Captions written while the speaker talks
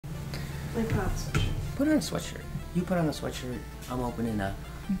Let me put on a sweatshirt. Put on a sweatshirt. You put on a sweatshirt. I'm opening a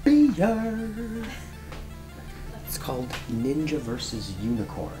beer. It's called Ninja versus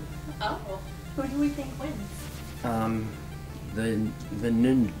Unicorn. Oh. Who do we think wins? The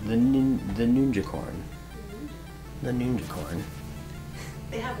Ninjacorn. The Ninjacorn.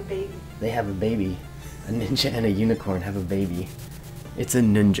 They have a baby. They have a baby. A ninja and a unicorn have a baby. It's a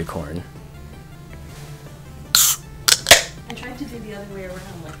Ninjacorn. I tried to do the other way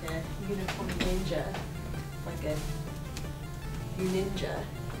around, like a unicorn ninja. Like a ninja.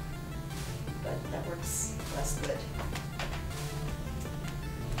 But that works less good.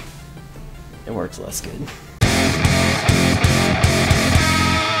 It works less good.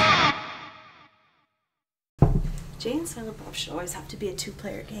 Jay and Silent Bob should always have to be a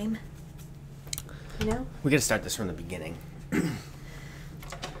two-player game. You know? We gotta start this from the beginning.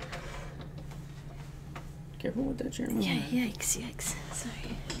 Careful with that chair. Yeah, yikes.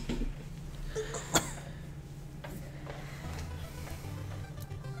 Sorry.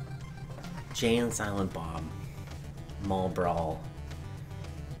 Jay and Silent Bob. Mall Brawl.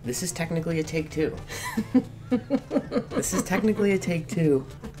 This is technically a take two. This is technically a take two.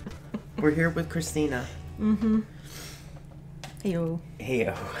 We're here with Kristina. Mm-hmm. Heyo.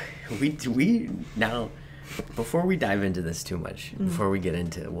 Heyo. We now, before we dive into this too much, before we get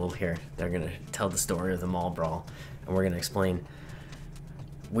into it, we'll hear they're gonna tell the story of the Mall Brawl, and we're gonna explain.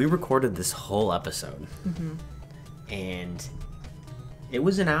 We recorded this whole episode, and it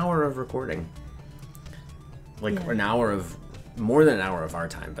was an hour of recording. Like an hour of, more than an hour of our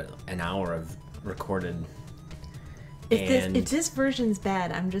time, but an hour of recorded. If this version's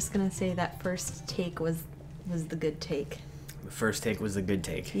bad, I'm just gonna say that first take was the good take. The first take was the good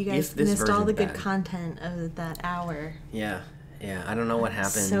take. You guys missed all the good content of that hour. Yeah. I don't know what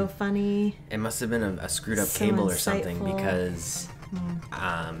happened. So funny. It must have been a screwed up cable or something, because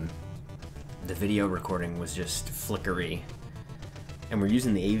the video recording was just flickery, and we're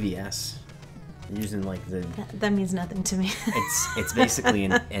using the AVS. We're using like the. That means nothing to me. It's basically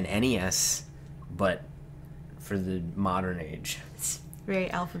an NES, but for the modern age. It's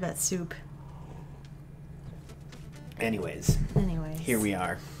very alphabet soup. Anyways. Here we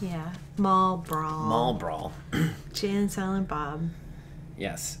are. Yeah. Mall Brawl. Jay and Silent Bob.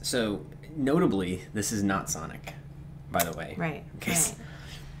 Yes. So, notably, this is not Sonic, by the way. Right. In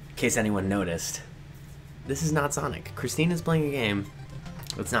case anyone noticed. This is not Sonic. Kristina's playing a game.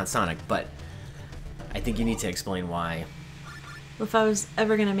 It's not Sonic, but I think you need to explain why. Well, if I was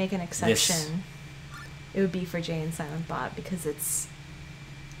ever going to make an exception, it would be for Jay and Silent Bob, because it's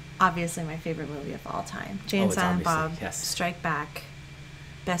obviously my favorite movie of all time. Jay and Silent Bob, Strike Back,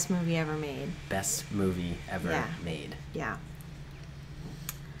 best movie ever made. Best movie ever made. Yeah.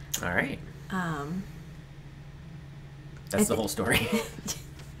 All right. That's the whole story.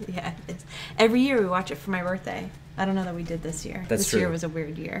 Yeah. Every year we watch it for my birthday. I don't know that we did this year. That's this true. year was a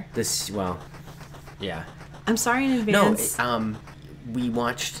weird year. Yeah. I'm sorry in advance. No, we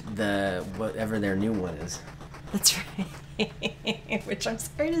watched whatever their new one is. That's right. Which I'm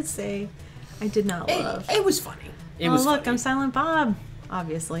sorry to say, I did not love. It was funny. Look, funny. I'm Silent Bob.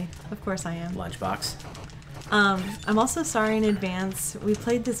 Obviously. Of course I am. Lunchbox. I'm also sorry in advance. We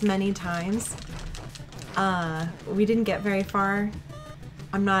played this many times. We didn't get very far.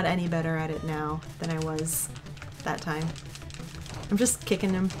 I'm not any better at it now than I was that time. I'm just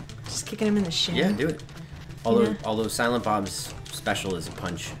kicking him. Just kicking him in the shin. Yeah, do it. Although Silent Bob's special is a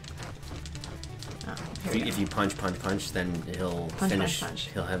punch. Oh, if you punch, then he'll finish. Punch.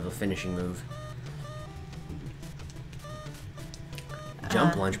 He'll have a finishing move.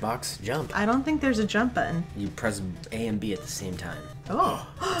 Jump, Lunchbox, jump. I don't think there's a jump button. You press A and B at the same time. Oh.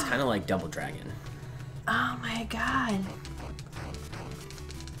 It's kind of like Double Dragon. Oh my god.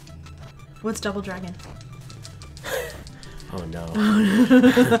 What's Double Dragon? Oh no.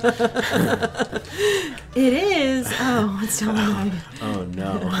 It is. Oh, it's Double Dragon. Oh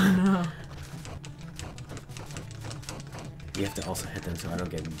no. Oh no. You have to also hit them so I don't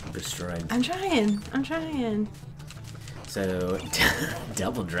get destroyed. I'm trying. So,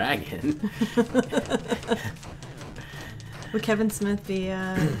 Double Dragon. Would Kevin Smith be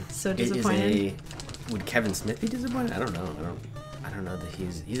so disappointed? Would Kevin Smith be disappointed? I don't know. I don't know that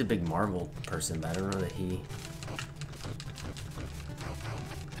he's a big Marvel person, but I don't know that he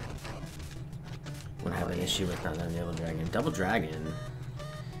would have an issue with not knowing Double Dragon. Double Dragon,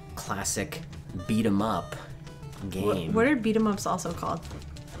 classic beat 'em up game. What are beat 'em ups also called?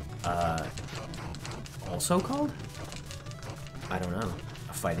 Also called? I don't know.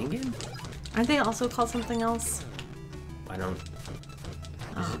 A fighting game? Aren't they also called something else? I don't.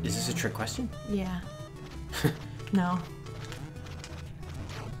 Is this a trick question? Yeah. No.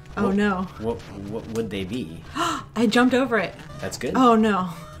 Oh no. What would they be? I jumped over it. That's good. Oh no.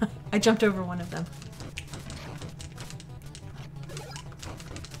 I jumped over one of them.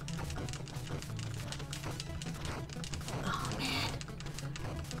 Oh man.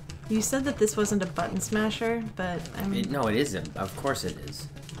 You said that this wasn't a button smasher, but No, it isn't. Of course it is.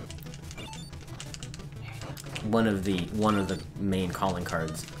 One of the main calling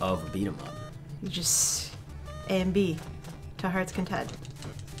cards of a beat 'em up. You just A and B to heart's content.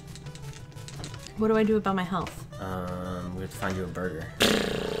 What do I do about my health? We have to find you a burger.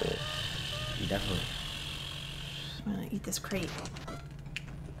 You definitely. I'm gonna eat this crate.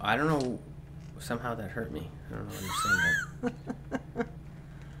 I don't know. Somehow that hurt me. I don't understand that.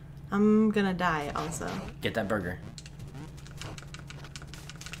 I'm gonna die also. Get that burger.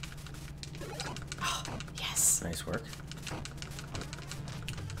 Oh, yes. Nice work.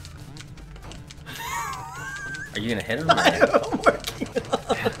 Are you gonna hit him? I'm working.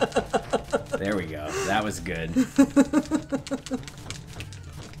 There we go. That was good.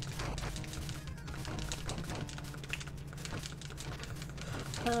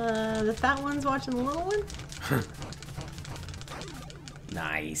 The fat one's watching the little one?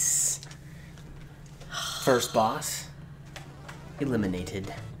 Nice. First boss.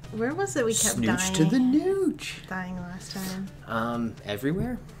 Eliminated. Where was it we kept Snootched dying? to the nooch. Dying last time.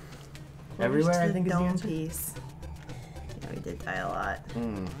 Everywhere? Well, Everywhere, just I the think is the dome answer. piece. Yeah, we did die a lot.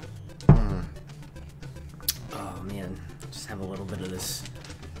 Oh man, just have a little bit of this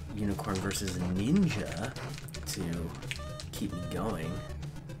unicorn versus ninja to keep me going.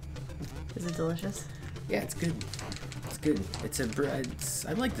 Is it delicious? Yeah, it's good. It's good. It's a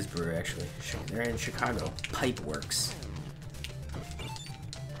I like this brewery actually. They're in Chicago. Pipeworks.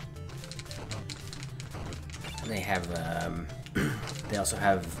 And they have they also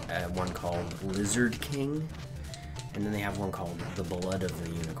have one called Lizard King, and then they have one called The Blood of the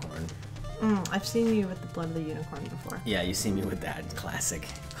Unicorn. I've seen you with the blood of the unicorn before. Yeah, you see me with that classic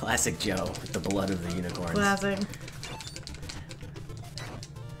Joe with the blood of the unicorn. Classic.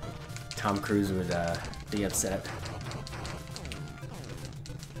 Tom Cruise would be upset.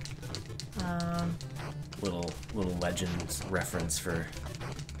 Little Legends reference for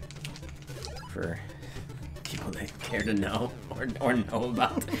people that care to know or know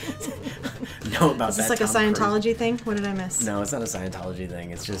about know about. Is this that like a Tom Cruise. Scientology thing? What did I miss? No, it's not a Scientology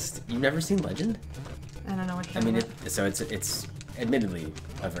thing. It's just you've never seen Legend. I don't know what you're I mean, talking about. so it's admittedly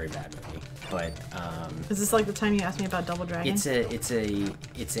a very bad movie, but Is this like the time you asked me about Double Dragon?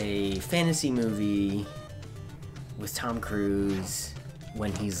 it's a fantasy movie with Tom Cruise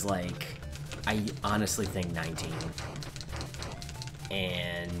when he's like, I honestly think 19,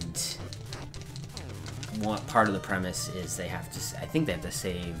 and one part of the premise is they have to, I think they have to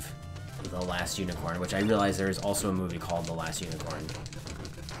save the last unicorn, which I realize there is also a movie called The Last Unicorn.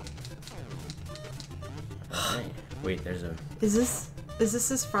 Alright. Wait, there's a... Is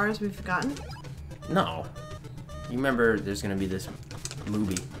this as far as we've gotten? No. You remember there's gonna be this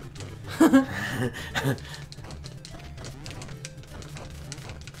movie.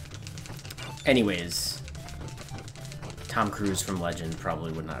 Anyways, Tom Cruise from Legend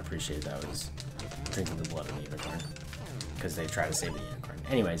probably would not appreciate that I was drinking the blood of the unicorn, because they try to save the unicorn.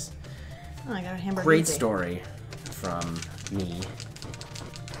 Anyways, Oh, I got a hamburger. great easy. story from me.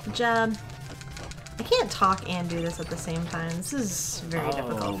 Good job. I can't talk and do this at the same time. This is very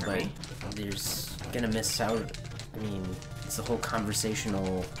difficult for but me. there's gonna miss out. I mean, it's the whole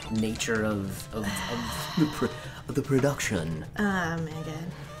conversational nature of the production.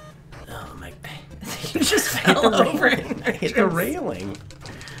 Megan. Oh my! You just fell over it. I hit the railing.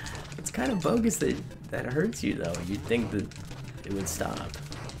 It's kind of bogus that hurts you though. You'd think that it would stop.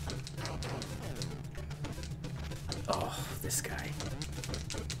 Oh, this guy.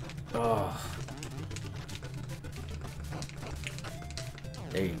 Oh.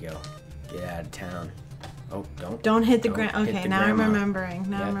 There you go. Get out of town. Oh, Don't hit the don't ground. hit Okay, the now I'm grandma. remembering.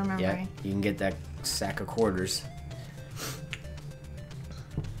 Now I'm Yeah, remembering. yeah. You can get that sack of quarters.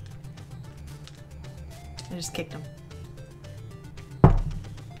 I just kicked him.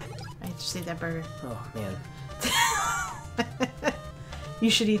 I just ate that burger. Oh man. You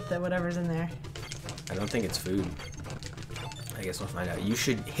should eat the whatever's in there. I don't think it's food. I guess we'll find out. You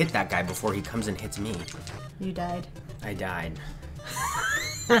should hit that guy before he comes and hits me. You died. I died.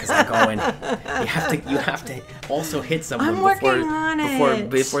 Because I go in. You have to also hit someone I'm working on it.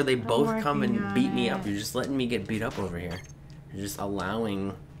 before they I'm both come working and beat me on up. it. You're just letting me get beat up over here. You're just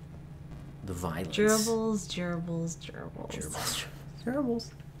allowing the violence. Gerbils, gerbils, gerbils. Gerbils. Gerbils.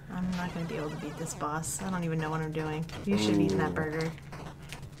 I'm not gonna be able to beat this boss. I don't even know what I'm doing. You should have eaten that burger.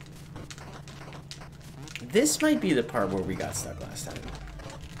 This might be the part where we got stuck last time.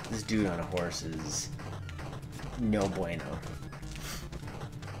 This dude on a horse is no bueno.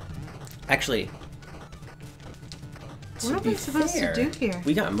 Actually, what am I supposed to do here?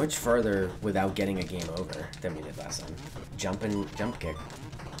 We got much further without getting a game over than we did last time. Jump kick.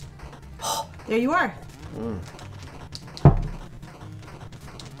 There you are.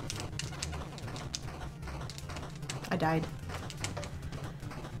 I died.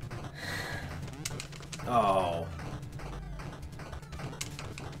 Oh.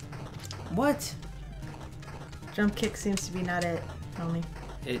 What? Jump kick seems to be not it, homie.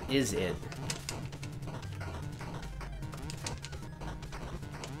 It is it.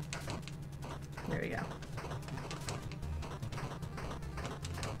 There we go.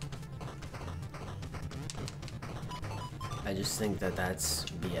 I just think that that's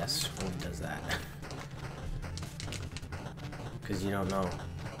BS when he does that. Because you don't know.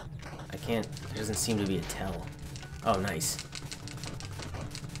 I can't, there doesn't seem to be a tell. Oh, nice.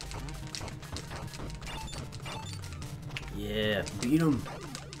 Yeah, beat him.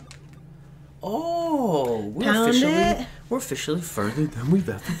 Oh, we're officially further than we've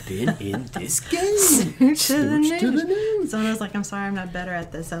ever been in this game. Snootched to the news. Someone was like, I'm sorry I'm not better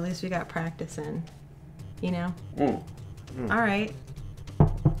at this. At least we got practice in. You know? All right.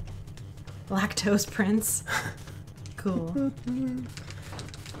 Lactose Prince. Cool.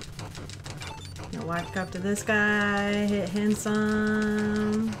 Now walk up to this guy, hit him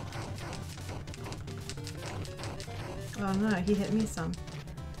some. Oh no, he hit me some.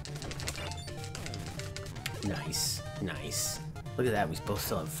 Nice, nice. Look at that, we both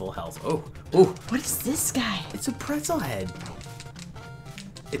still have full health. Oh, oh. What is this guy? It's a pretzel head.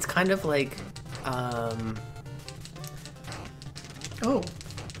 It's kind of like, Oh.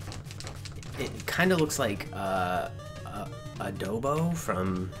 it kind of looks like Adobo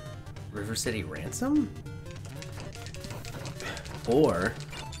from River City Ransom, or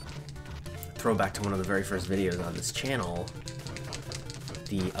throwback to one of the very first videos on this channel,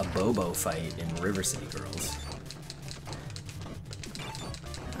 the Abobo fight in River City Girls.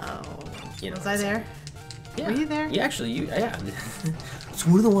 Oh. You know, was I there? Yeah. Were you there? Yeah, actually, yeah. It's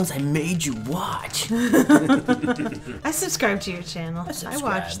one of the ones I made you watch. I subscribed to your channel. I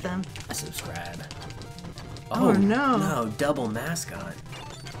watched them. I subscribe. Oh no. No, double mascot.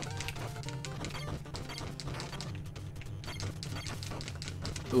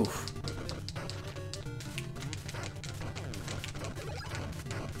 Oof.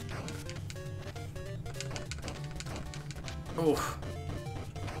 Oof.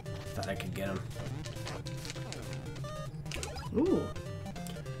 Thought I could get him. Ooh.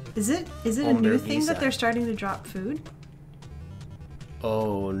 Is it a new thing that they're starting to drop food?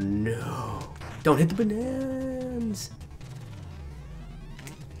 Oh no. Don't hit the bananas.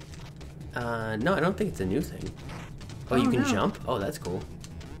 No, I don't think it's a new thing. Oh, you can jump? Oh, that's cool.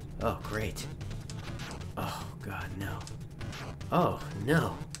 Oh, great. Oh, God, no. Oh,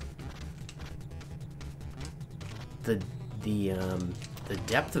 no. The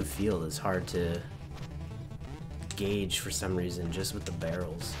depth of field is hard to gauge for some reason, just with the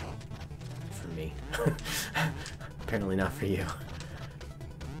barrels. For me. Apparently not for you.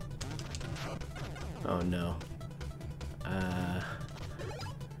 Oh, no. I'm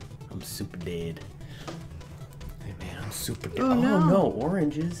super dead. Hey, man, I'm super dead. Oh, no,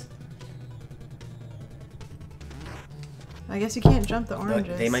 oranges. I guess you can't jump the oranges.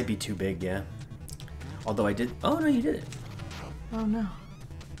 But they might be too big, yeah. Although I did... Oh, no, you did it. Oh, no.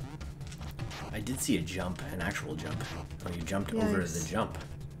 I did see a jump, an actual jump. Oh, you jumped over the jump.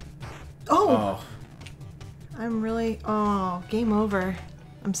 Oh! I'm really... Oh, game over.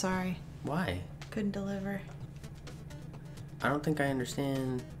 I'm sorry. Why? Couldn't deliver. I don't think I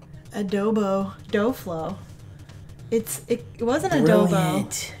understand. Adobo. Dough flow. It wasn't Brilliant.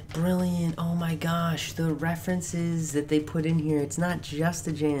 adobo. Brilliant. Oh my gosh. The references that they put in here. It's not just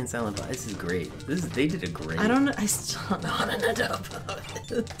a Jane and Silent Bob. This is great. They did a great. I don't know. I still don't know what an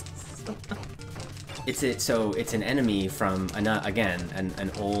adobo is. So it's an enemy from, again,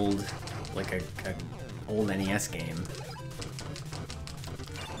 an old, like an old NES game.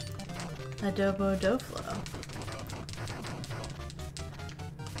 Adobo dough flow.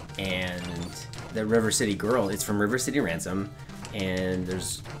 And the River City Girl, it's from River City Ransom, and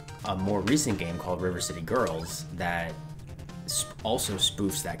there's a more recent game called River City Girls that also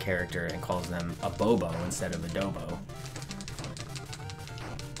spoofs that character and calls them Abobo instead of Adobo.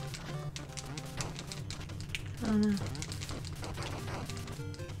 Oh no.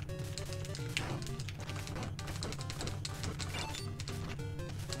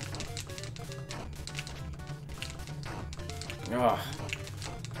 Oh.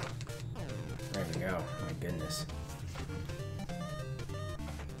 There we go. My goodness.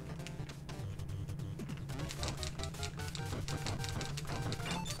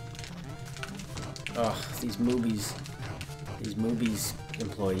 Oh, these movies. These movies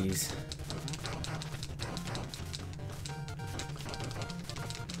employees.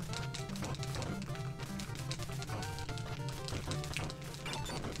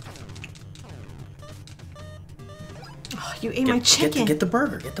 Oh, you ate my chicken. Get the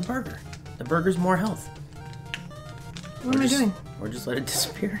burger. Get the burger. The burger's more health. What am I doing? Or just let it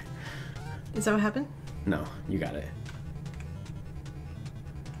disappear. Is that what happened? No, you got it.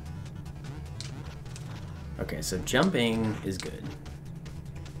 Okay, so jumping is good.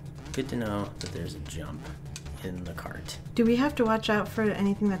 Good to know that there's a jump in the cart. Do we have to watch out for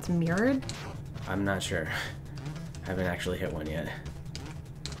anything that's mirrored? I'm not sure. I haven't actually hit one yet.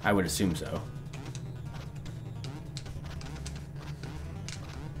 I would assume so.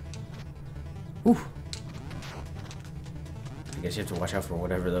 Ooh. I guess you have to watch out for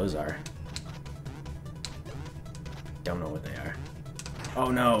whatever those are. Don't know what they are.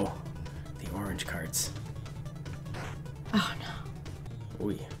 Oh no! The orange carts. Oh no.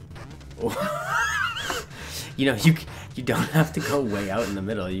 Ooh. Oh. You know, you don't have to go way out in the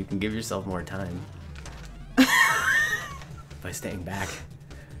middle. You can give yourself more time. By staying back.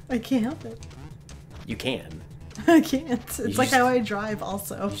 I can't help it. You can. I can't. It's like how I drive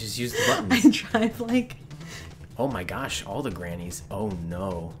also. You just use the buttons. I drive like... Oh my gosh, all the grannies. Oh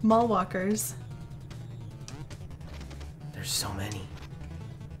no. Mall walkers. There's so many.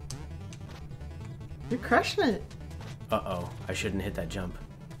 You're crushing it. Uh-oh, I shouldn't hit that jump.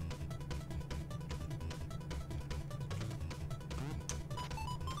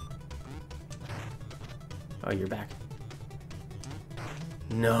 Oh, you're back.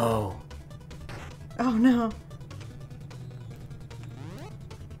 No. Oh no.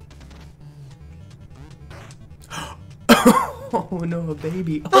 Oh no, a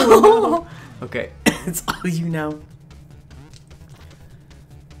baby. Oh no. Okay, it's all you now.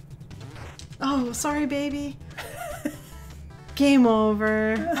 Oh, sorry, baby. Game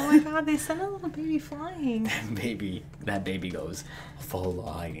over. Oh my god, they sent a little baby flying. That baby goes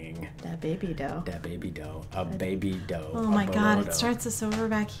flying. That baby dough. That baby dough. A baby dough. Oh my god, it starts us over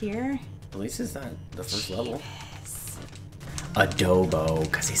back here. At least it's not the first level. Adobo,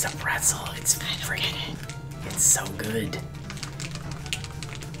 because he's a pretzel. It's freaking. It's so good.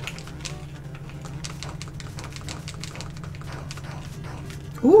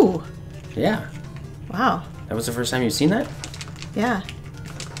 Ooh. Yeah. Wow. That was the first time you've seen that? Yeah.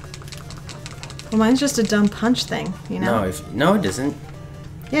 Well, mine's just a dumb punch thing, you know? No, it isn't.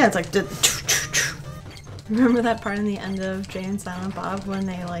 Yeah, it's like... Remember that part in the end of Jay and Silent Bob when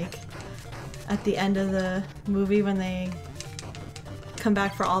they, like... At the end of the movie when they come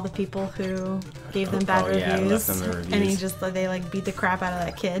back for all the people who gave them bad reviews, yeah, left them the reviews. And he just, they, like, beat the crap out of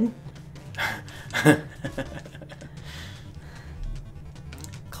that kid.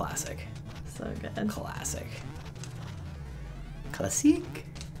 Classic. So good. Classic. Classic.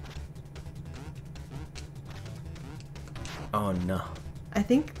 Oh no. I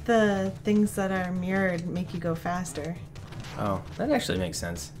think the things that are mirrored make you go faster. Oh, that actually makes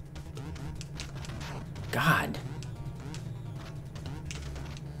sense. God.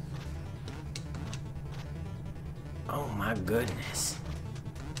 Oh my goodness.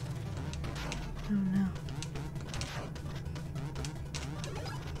 Oh no.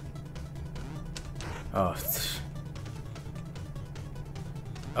 Oh.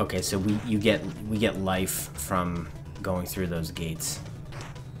 Okay, so we get life from going through those gates,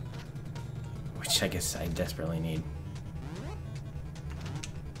 which I guess I desperately need.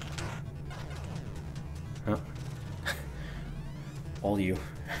 Oh. All you.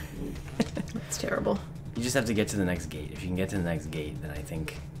 That's terrible. You just have to get to the next gate. If you can get to the next gate, then I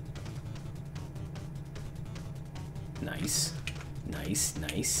think. Nice. Nice,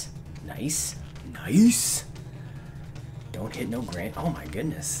 nice, nice, nice. Don't hit no grant. Oh my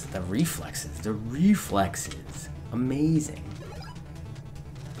goodness. The reflexes. The reflexes. Amazing.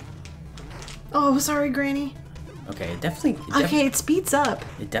 Oh, sorry, Granny. Okay, it definitely. Okay, it speeds up.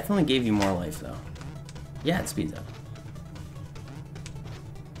 It definitely gave you more life, though. Yeah, it speeds up.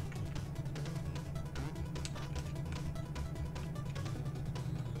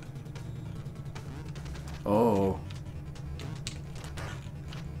 Oh.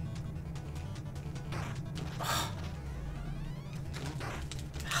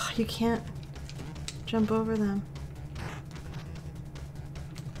 You can't jump over them.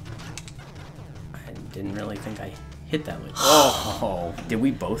 I didn't really think I hit that one. Oh, did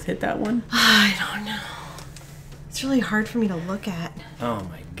we both hit that one? I don't know. It's really hard for me to look at. Oh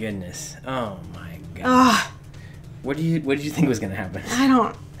my goodness. Oh my god. Ah, What did you think was gonna happen? I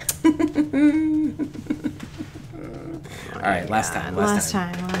don't. All right, last time. Last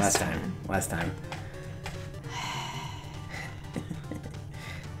time. Last time.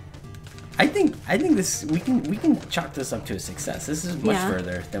 I think this we can chalk this up to a success. This is much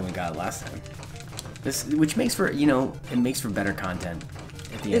further than we got last time. Which makes for it makes for better content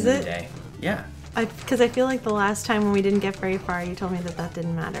at the end of the day. Yeah. Because I feel like the last time when we didn't get very far, you told me that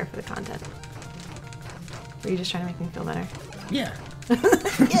didn't matter for the content. Were you just trying to make me feel better? Yeah.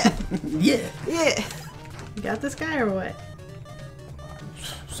 Yeah. Yeah. Yeah. You got this guy or what?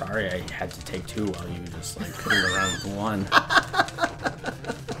 Sorry, I had to take 2 while you just like put it around with 1.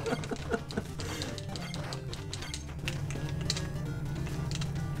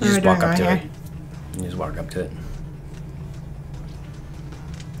 You just walk up to it. You just walk up to it.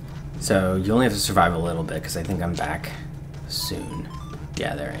 So you only have to survive a little bit because I think I'm back soon.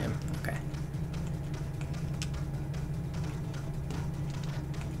 Yeah, there I am. Okay.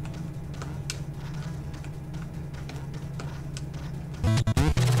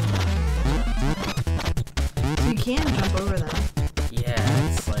 You can jump over them. Yeah,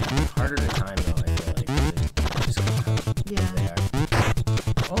 it's like harder to time though, I feel like. Just yeah. They are.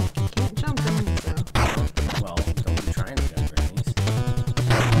 Oh, you can't jump from these though. Well, don't be trying to jump from these.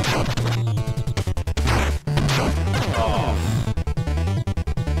 Oh.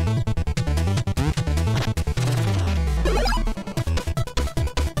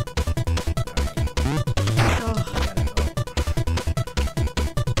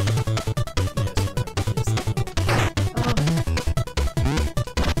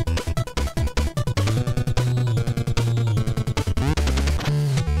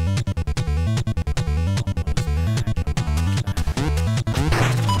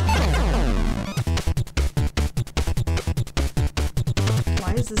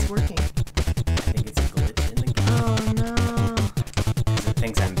 Why is this working? I think it's a glitch in the game. Oh no. Because it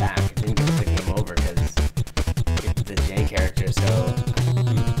thinks I'm back. It didn't give us the game over because it's the J character, so I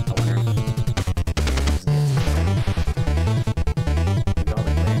wonder if look at all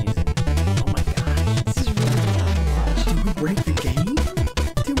the grannies and, oh my gosh. This is really fun to watch. Did we break the game?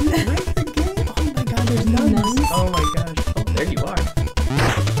 Did we break the game? Oh my god, there's nuns. Oh my gosh. Oh, there you are.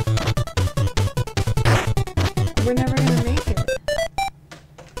 We're never gonna make it.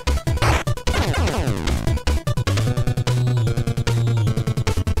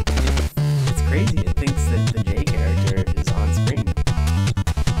 It's crazy. It thinks that the J character is on screen.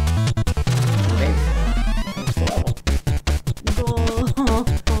 Okay. Next level.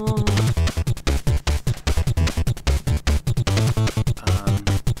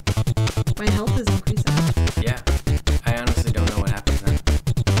 My health is increasing. Yeah. I honestly don't know what happens then.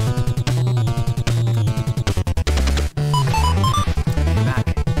 You're back.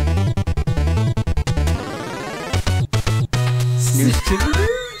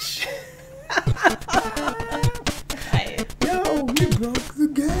 Snootched. Yo, we broke the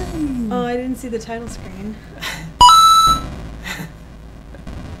game. Oh, I didn't see the title screen.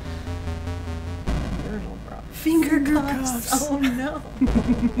 Urinal bra. Finger cuffs. Oh no.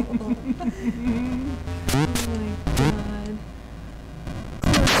 Oh my god.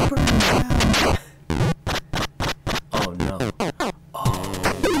 Oh no. Oh,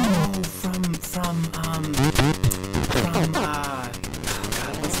 from oh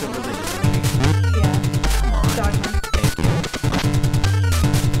god, what's the religious name? Yeah. Come on. Dogma. Thank you.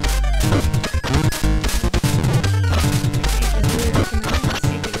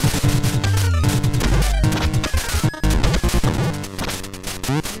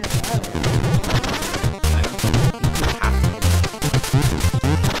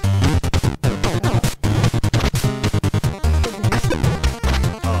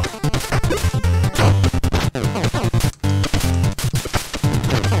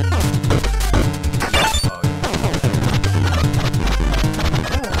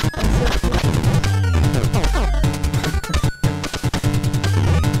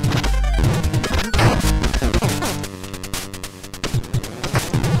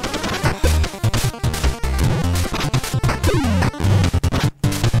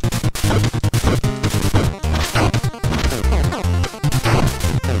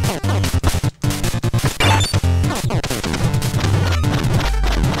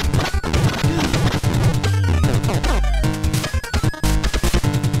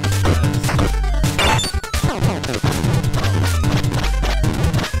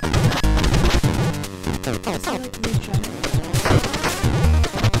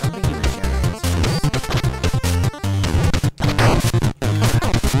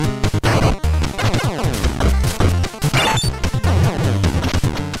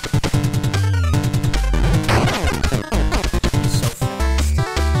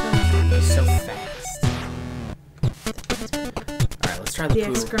 try the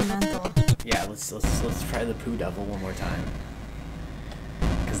poo. Excremental. Yeah, let's try the poo devil one more time.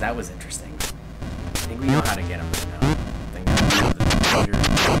 Because that was interesting. I think we know how to get them right now. I think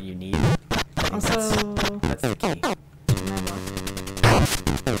that's what you need. I think Also, that's the key.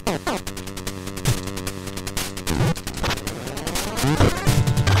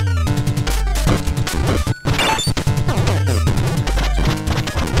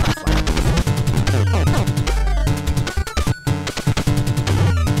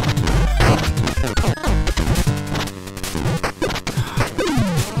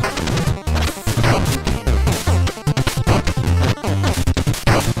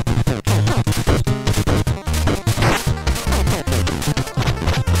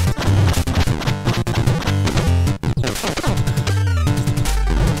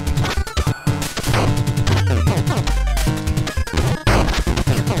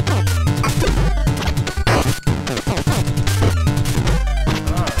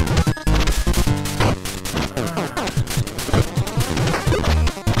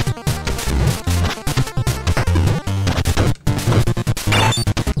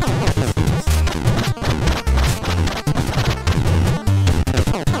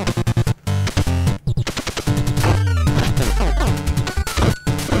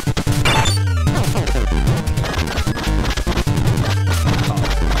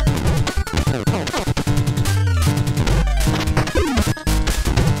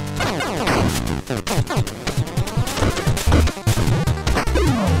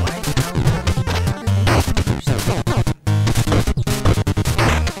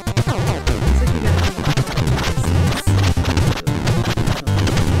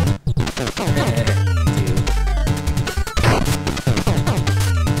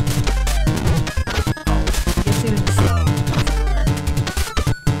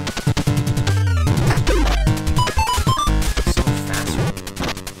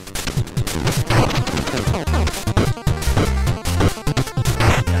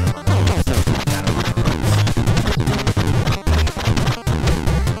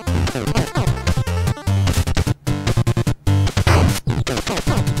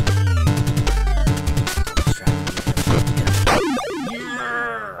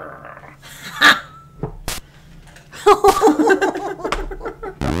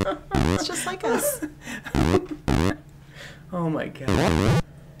 It's just like us. Oh my god.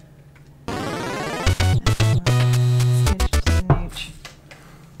 Snooch.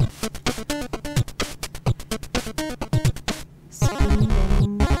 Spoon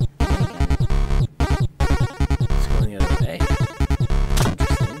bang. It's going the other way.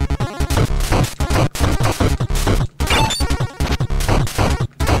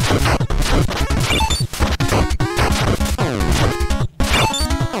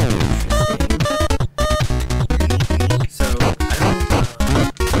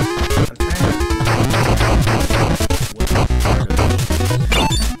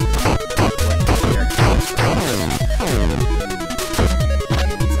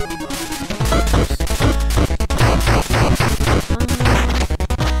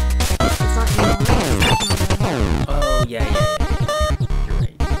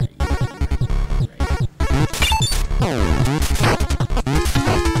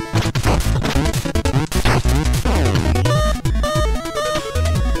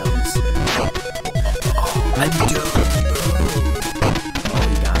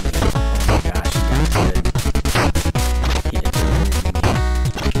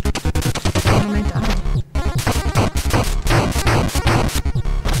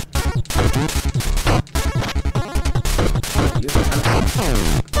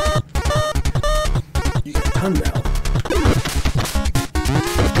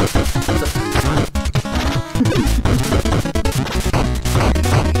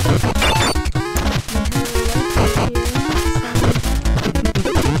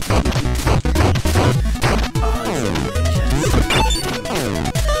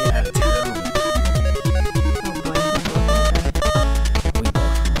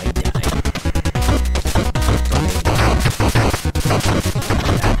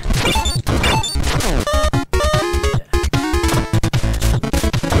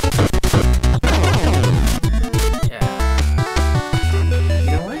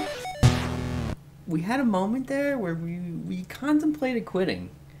 Moment there where we contemplated quitting,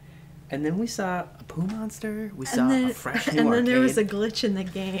 and then we saw a poo monster, we saw a fresh new and then arcade, there was a glitch in the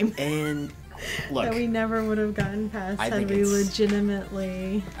game, and look, that we never would have gotten past had we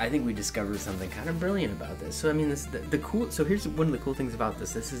legitimately. I think we discovered something kind of brilliant about this. So I mean, this the cool. So here's one of the cool things about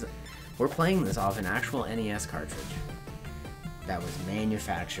this. This is we're playing this off an actual NES cartridge that was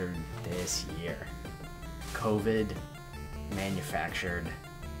manufactured this year. COVID manufactured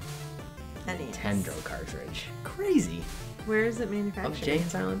NES. Nintendo cartridge. Crazy. Where is it manufactured? Of Jay and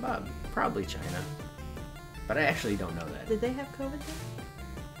Silent Bob. Probably China. But I actually don't know that. Did they have COVID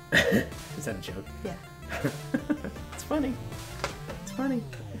there? Is that a joke? Yeah. It's funny. It's funny.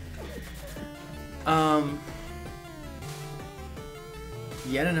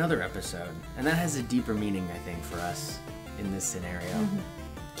 Yet another episode. And that has a deeper meaning, I think, for us in this scenario. Mm-hmm.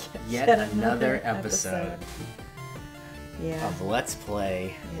 Yet another episode. Yeah. Of Let's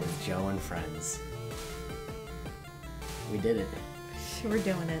Play with Joe and Friends. We did it. We're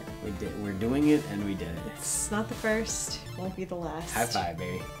doing it. We're doing it, and we did it. It's not the first. Won't be the last. High five,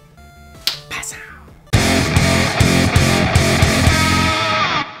 baby. Pass out.